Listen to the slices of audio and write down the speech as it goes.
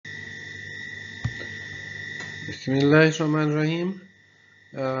Bismillahirrahmanirrahim.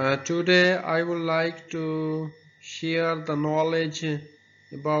 Today I would like to share the knowledge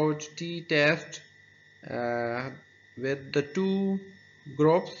about t-test with the two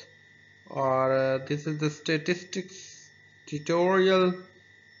groups, or this is the statistics tutorial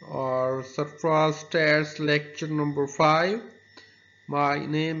or Sarfraz stats lecture number 5. My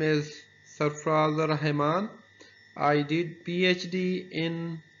name is Sarfraz Rahman. I did PhD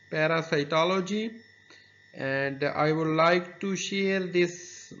in parasitology, and I would like to share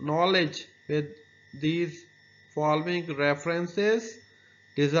this knowledge with these following references: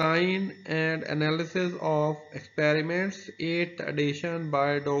 Design and Analysis of Experiments, 8th edition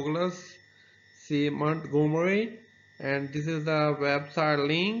by Douglas C. Montgomery, and this is the website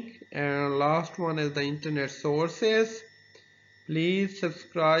link, and last one is the internet sources. Please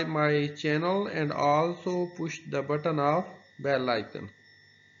subscribe my channel and also push the button of bell icon.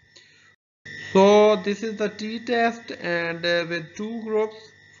 So this is the t-test, and with two groups.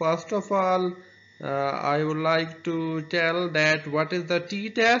 First of all, I would like to tell that what is the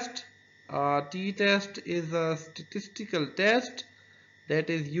t-test. T-test is a statistical test that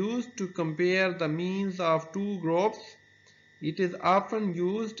is used to compare the means of two groups. It is often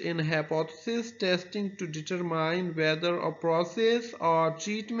used in hypothesis testing to determine whether a process or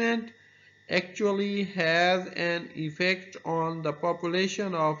treatment actually has an effect on the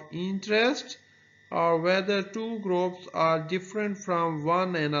population of interest, or whether two groups are different from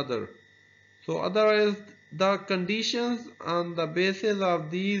one another. So otherwise, the conditions, on the basis of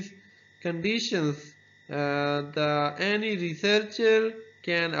these conditions, any researcher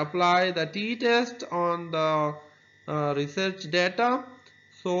can apply the t-test on the research data.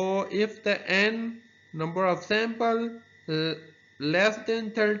 So if the n number of sample less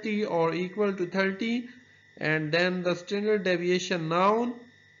than 30 or equal to 30, and then the standard deviation known,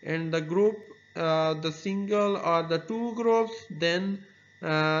 and the group, the single or the two groups, then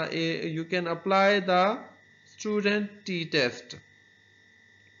you can apply the student t-test.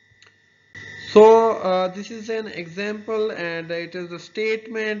 So this is an example, and it is a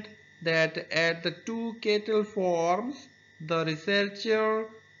statement that at the two cattle farms, the researcher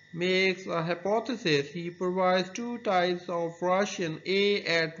makes a hypothesis. He provides two types of ration: A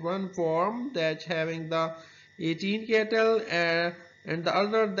at one farm that's having the 18 cattle, and the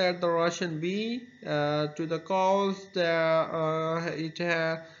other that the ration B to the cows,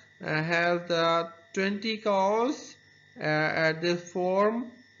 has the 20 cows at this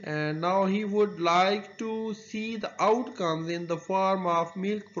farm, and now he would like to see the outcomes in the form of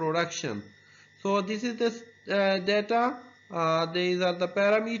milk production. So this is the data. These are the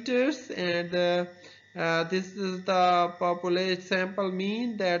parameters, and this is the population sample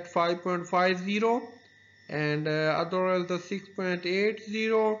mean, that 5.50, and other is the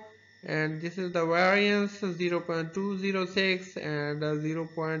 6.80, and this is the variance 0.206 and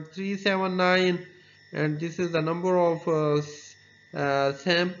 0.379, and this is the number of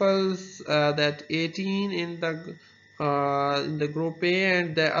samples, that 18 in the group A,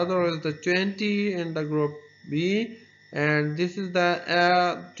 and the other is the 20 in the group B, and this is the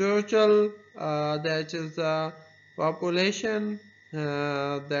total, that is the population,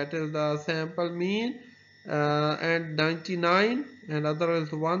 that is the sample mean, and 99, and other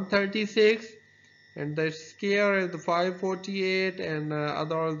is 136, and the scale is the 548, and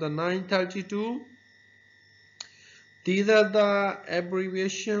other is the 932. These are the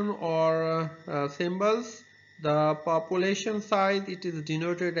abbreviation or symbols. The population size, it is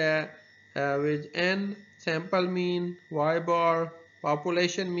denoted with n, sample mean y bar,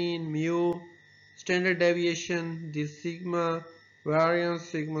 population mean mu, standard deviation this sigma, variance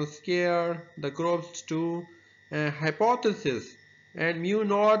sigma square, the groups 2, hypothesis, and mu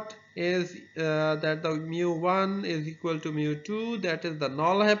naught is that the mu 1 is equal to mu 2, that is the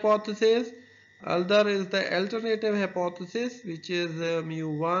null hypothesis. Other is the alternative hypothesis, which is mu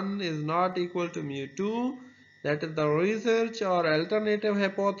 1 is not equal to mu 2, that is the research or alternative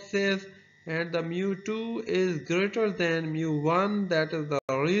hypothesis, and the mu 2 is greater than mu 1, that is the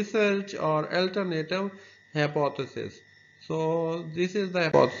research or alternative hypothesis. So this is the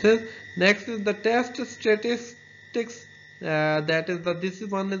hypothesis. Next is the test statistics, that is this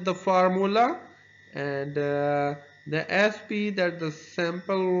one is the formula, and the SP, that the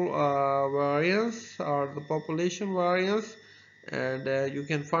sample variance or the population variance, and you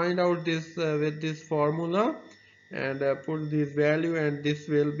can find out this with this formula, and put this value, and this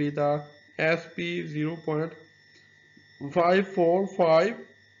will be the SP 0.545,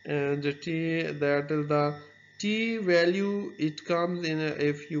 and the T, that is the T value. It comes in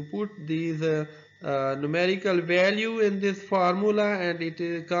if you put these numerical value in this formula, and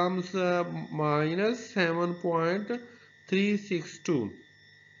comes minus 7.362.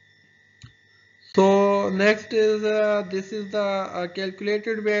 So next is this is the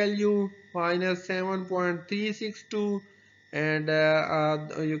calculated value minus 7.362, and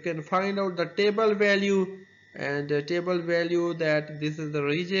you can find out the table value, and the table value that this is the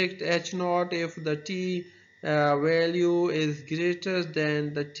reject H naught if the T value is greater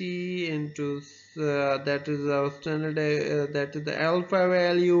than the T into that is our standard, that is the alpha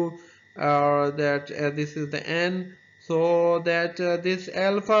value, or that this is the N, so that this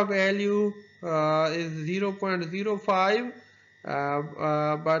alpha value is 0.05,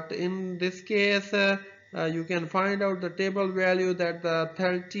 but in this case you can find out the table value that the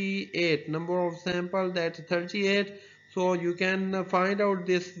 38 number of sample, that 38. So you can find out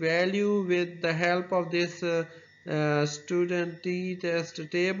this value with the help of this student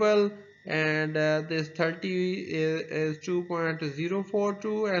t-test table, and this 30 is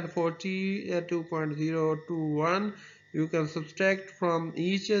 2.042 and 40 2.021. You can subtract from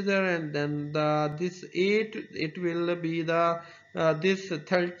each other, and then this 8, it will be the this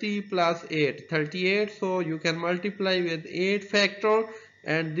 30 plus 8, 38. So you can multiply with 8 factor,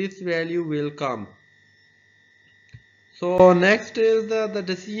 and this value will come. So next is the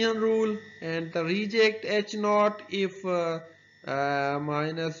decision rule, and the reject H naught if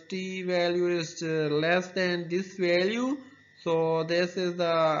minus T value is less than this value. So this is the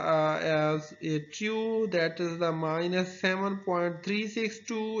as true, that is the minus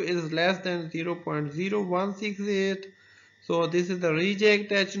 7.362 is less than 0.0168. So this is the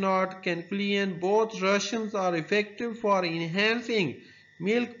reject H naught conclusion. Both Russians are effective for enhancing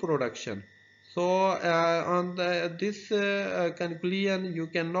milk production. So on this conclusion, you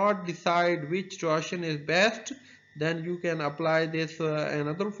cannot decide which Russian is best. Then you can apply this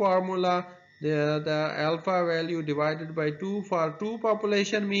another formula, the alpha value divided by 2 for 2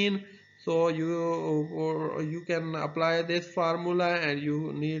 population mean. So you can apply this formula, and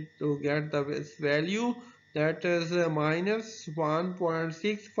you need to get this value, that is minus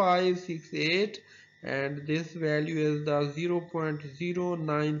 1.6568, and this value is the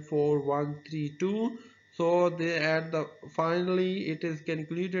 0.094132. So finally it is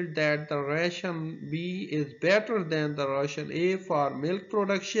concluded that the Russian B is better than the Russian A for milk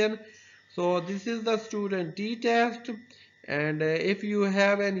production. So this is the student t-test, and if you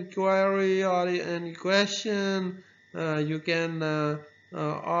have any query or any question, you can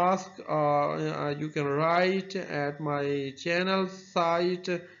ask, or you can write at my channel site,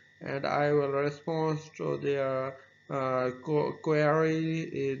 and I will respond to their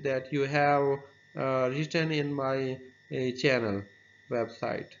query that you have written in my channel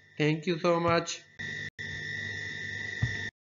website. Thank you so much.